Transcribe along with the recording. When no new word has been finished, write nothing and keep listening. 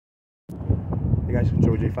Hey guys,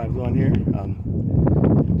 Joe J5 on here.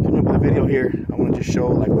 Coming up with a video here. I want to just show,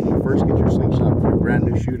 like, when you first get your slingshot for a brand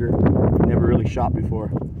new shooter, you've never really shot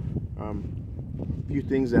before. A few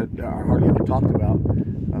things that are hardly ever talked about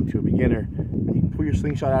to a beginner. When you pull your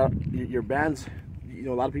slingshot out, your bands, you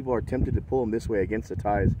know, a lot of people are tempted to pull them this way against the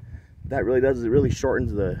ties. What that really does is it really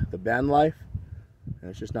shortens the band life, and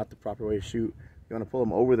it's just not the proper way to shoot. You want to pull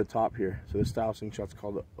them over the top here. So this style slingshot's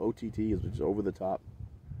called the OTT, which is over the top.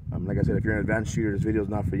 Like I said, if you're an advanced shooter, this video is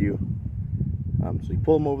not for you. So you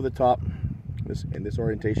pull them over the top, in this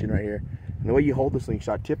orientation right here. And the way you hold the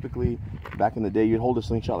slingshot, typically back in the day, you'd hold a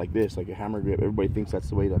slingshot like this, like a hammer grip. Everybody thinks that's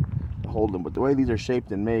the way to hold them, but the way these are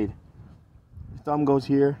shaped and made, the thumb goes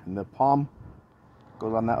here, and the palm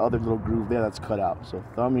goes on that other little groove there that's cut out. So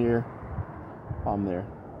thumb here, palm there,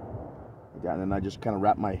 like that. And then I just kind of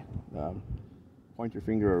wrap my pointer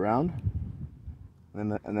finger around. And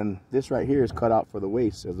then this right here is cut out for the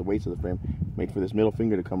waist, as the waist of the frame, made for this middle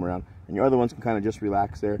finger to come around. And your other ones can kind of just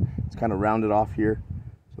relax there. It's kind of rounded off here,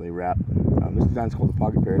 so they wrap. This design is called the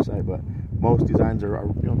pocket parasite, but most designs are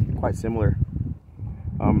you know, quite similar.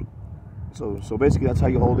 So basically that's how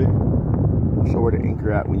you hold it. I'll show where to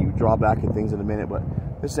anchor at when you draw back and things in a minute. But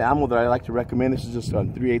this is the ammo that I like to recommend. This is just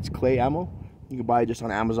 3/8 clay ammo. You can buy it just on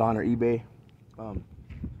Amazon or eBay.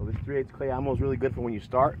 So this 3/8 clay ammo is really good for when you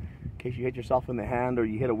start. In case you hit yourself in the hand, or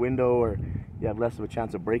you hit a window, or you have less of a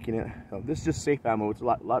chance of breaking it. This is just safe ammo. It's a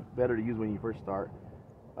lot better to use when you first start.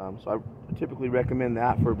 So I typically recommend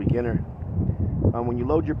that for a beginner. When you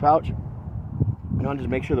load your pouch, you want to just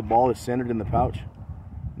make sure the ball is centered in the pouch.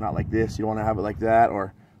 Not like this. You don't want to have it like that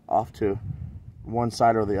or off to one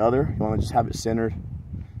side or the other. You want to just have it centered.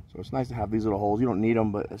 So it's nice to have these little holes. You don't need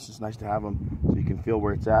them, but it's just nice to have them so you can feel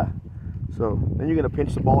where it's at. So then you're going to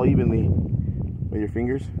pinch the ball evenly with your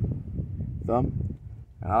fingers. Thumb,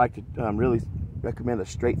 and I like to really recommend a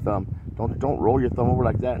straight thumb. Don't roll your thumb over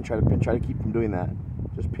like that and try to keep from doing that.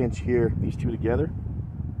 Just pinch here, these two together.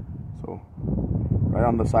 So right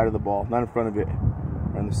on the side of the ball, not in front of it,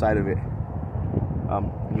 right on the side of it.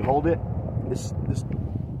 When you hold it, this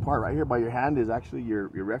part right here by your hand is actually your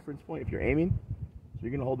reference point if you're aiming. So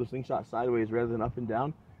you're gonna hold the slingshot sideways rather than up and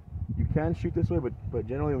down. You can shoot this way, but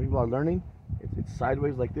generally when people are learning, it's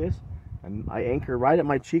sideways like this. And I anchor right at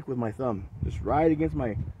my cheek with my thumb, just right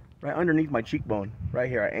underneath my cheekbone, right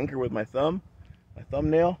here. I anchor with my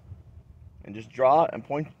thumbnail, and just draw and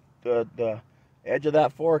point the edge of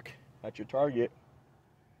that fork at your target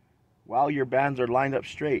while your bands are lined up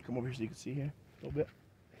straight. Come over here so you can see here a little bit.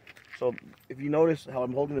 So if you notice how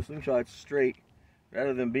I'm holding the slingshot, it's straight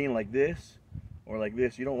rather than being like this or like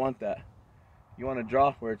this. You don't want that. You want to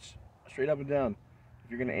draw where it's straight up and down.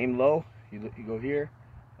 If you're going to aim low, you go here.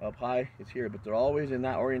 Up high, it's here, but they're always in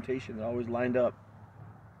that orientation. They're always lined up.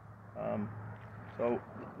 So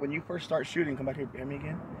when you first start shooting, come back here, hear me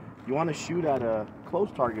again. You want to shoot at close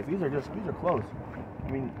targets. These are close. I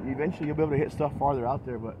mean, eventually you'll be able to hit stuff farther out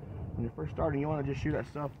there, but when you're first starting, you want to just shoot at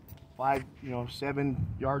stuff 5, 7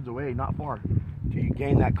 yards away, not far, till you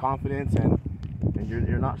gain that confidence and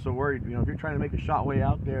you're not so worried. You know, if you're trying to make a shot way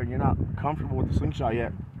out there and you're not comfortable with the slingshot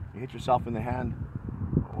yet, you hit yourself in the hand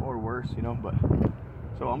or worse, you know. But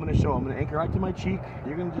so I'm going to anchor right to my cheek.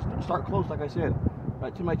 You're going to just start close, like I said.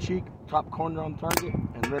 Right to my cheek, top corner on the target,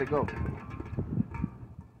 and let it go.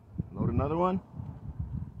 Load another one.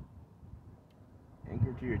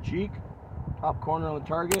 Anchor to your cheek, top corner on the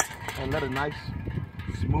target, and let a nice,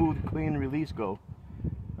 smooth, clean release go.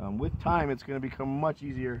 With time, it's going to become much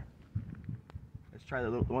easier. Let's try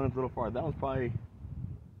the one that's a little far. That one's probably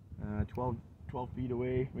 12 feet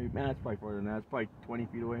away. Maybe, man, that's probably farther than that. It's probably 20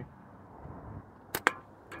 feet away.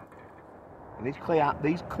 And these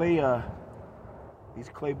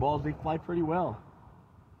clay balls, they fly pretty well.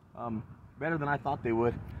 Better than I thought they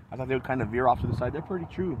would. I thought they would kind of veer off to the side. They're pretty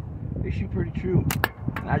true. They shoot pretty true.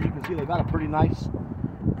 And as you can see, they got a pretty nice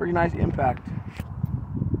impact.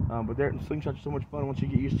 But their slingshots are so much fun once you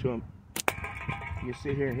get used to them. You can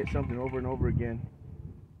sit here and hit something over and over again.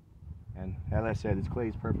 And as I said, this clay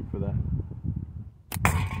is perfect for that.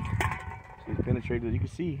 So it's penetrated. You can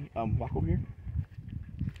see. Walk over here.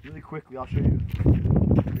 Really quickly, I'll show you.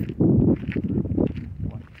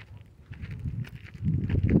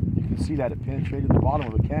 You can see that it penetrated the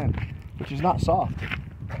bottom of the can, which is not soft.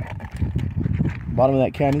 The bottom of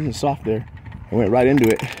that can isn't soft there. It went right into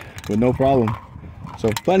it with no problem. So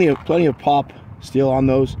plenty of pop still on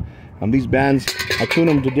those. These bands, I tune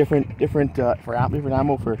them to different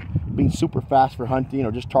ammo for being super fast for hunting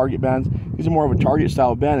or just target bands. These are more of a target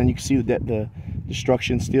style band, and you can see the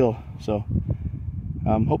destruction still. So.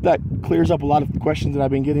 Hope that clears up a lot of questions that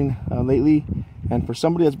I've been getting lately. And for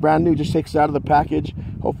somebody that's brand new, just takes it out of the package,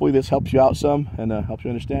 hopefully this helps you out some and helps you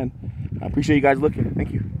understand. I appreciate you guys looking.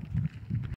 Thank you.